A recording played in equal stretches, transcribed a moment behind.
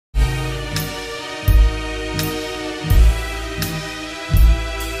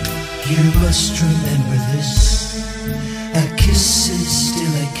You must remember this. A kiss is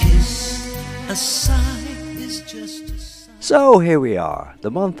still a kiss. A sigh is just a sigh. So here we are,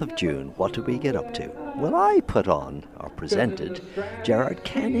 the month of June. What did we get up to? Well, I put on, or presented, Gerard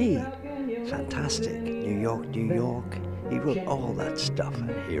Kenny. Fantastic. New York, New York. He wrote all that stuff,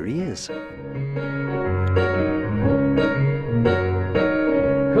 and here he is.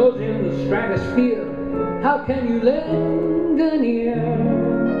 Cause in the stratosphere, how can you lend an ear?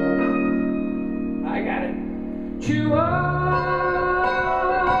 I got it. To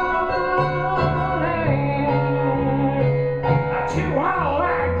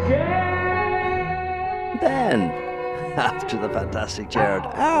Then, after the fantastic Gerard,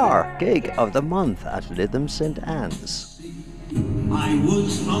 our gig of the month at Lytham St.Annes. I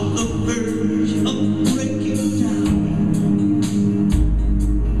was on the verge of breaking down.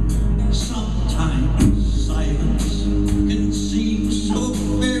 Sometimes silence can seem so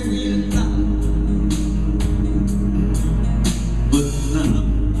very loud. But now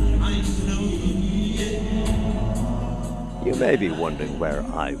I know it. You may be wondering where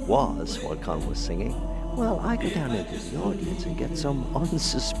I was while Con was singing. Well, I go down into the audience and get some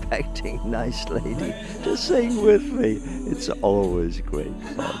unsuspecting nice lady to sing with me. It's always great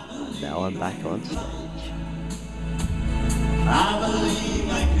fun. Now I'm back on stage. I believe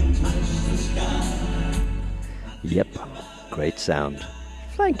I can touch the sky. Yep, great sound.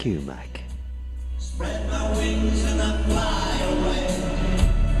 Thank you, Mac. Spread my wings and I fly away.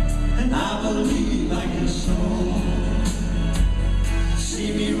 And I believe I can soar.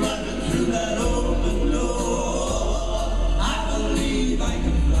 See me running through that open door. I believe I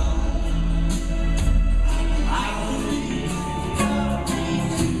can fly. I believe.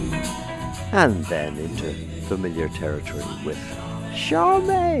 And then into familiar territory with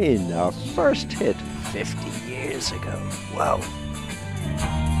Charmaine, our first hit 50 years ago. Wow.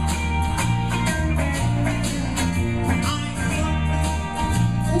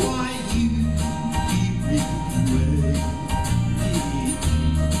 Why you keep me away?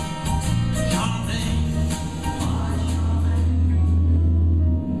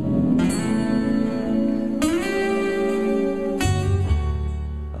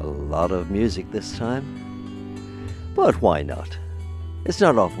 A lot of music this time, but why not? It's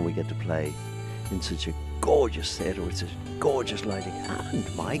not often we get to play in such a gorgeous theatre with such gorgeous lighting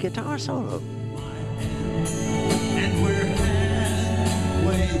and my guitar solo. And we're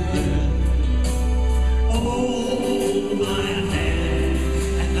halfway there. Hold my hand,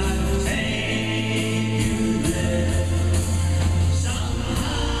 and I'll take you there.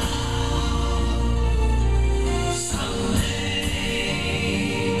 Somehow, someday,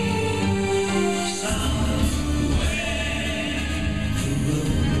 somewhere.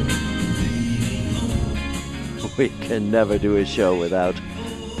 We can never do a show without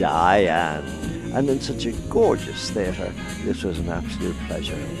Diane. And in such a gorgeous theatre, this was an absolute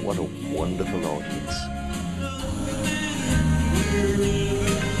pleasure. What a wonderful audience.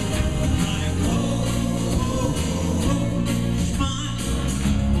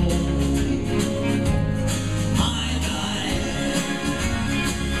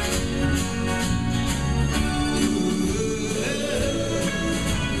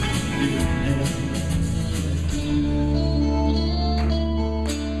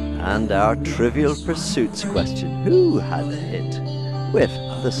 And our Trivial Pursuits question, who had a hit with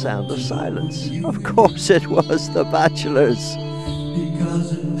The Sound of Silence? Of course it was The Bachelors.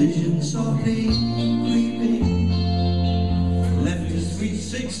 Because a vision softly creeping left a sweet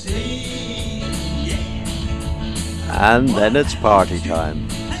 16. And then it's party time.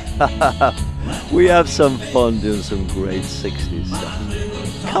 We have some fun doing some great 60s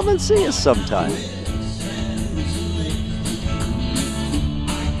stuff. Come and see us sometime.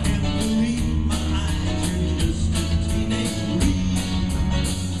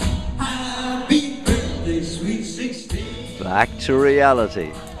 Back to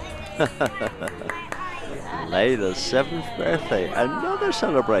reality. Layla's 7th birthday, another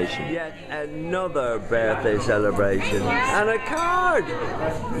celebration. Yet another birthday celebration. And a card!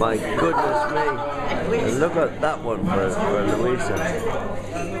 My goodness me. And look at that one for Louisa.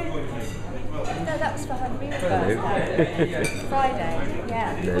 No, that was for her birthday. Hello. Friday,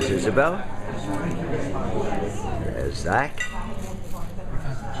 yeah. There's Isabel. There's Zach.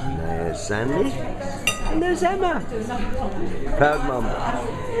 There's Sandy. And there's Emma. Proud mum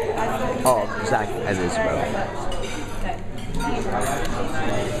of Zach and Isabel.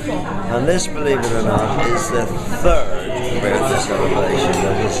 And this, believe it or not, is the 3rd birthday celebration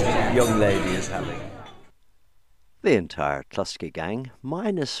that this young lady is having. The entire Klusky gang,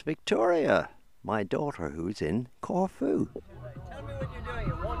 minus Victoria, my daughter who's in Corfu. Tell me what you're doing.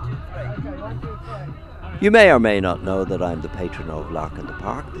 1, 2, 3. You may or may not know that I'm the patron of Lock in the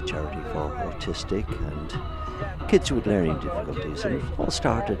Park, the charity for autistic and kids with learning difficulties, and it all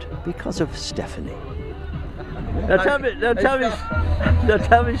started because of Stephanie. Now tell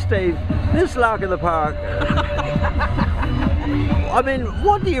me, Steve, this Lock in the Park, I mean,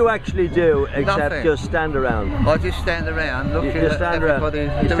 what do you actually do except Nothing. just stand around? I just stand around looking You just at stand around.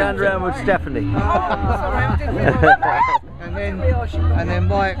 everybody. You stand around with Stephanie. and then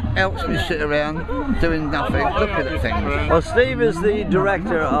Mike helps me sit around doing nothing, looking at things. Well, Steve is the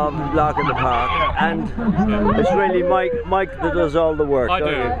director of Lock in the Park, and it's really Mike that does all the work. I don't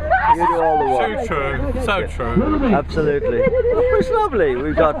do. You? You do all the work. So true, so true. Absolutely. It's lovely.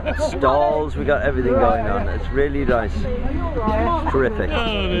 We've got stalls, we've got everything going on. It's really nice. It's terrific.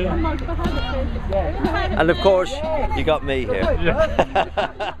 And of course, you got me here.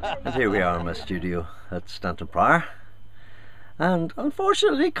 And here we are in my studio at Stanton Prior. And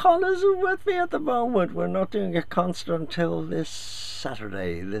unfortunately, Colin isn't with me at the moment. We're not doing a concert until this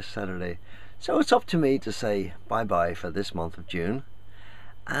Saturday. So it's up to me to say bye-bye for this month of June.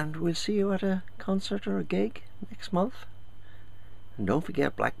 And we'll see you at a concert or a gig next month. And don't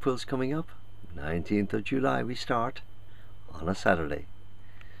forget, Blackpool's coming up. 19th of July we start on a Saturday.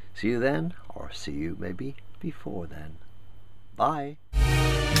 See you then, or see you maybe before then. Bye.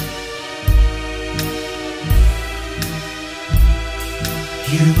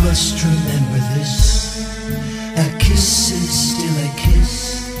 You must remember this. A kiss is still a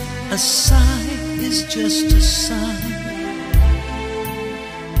kiss. A sigh is just a sigh.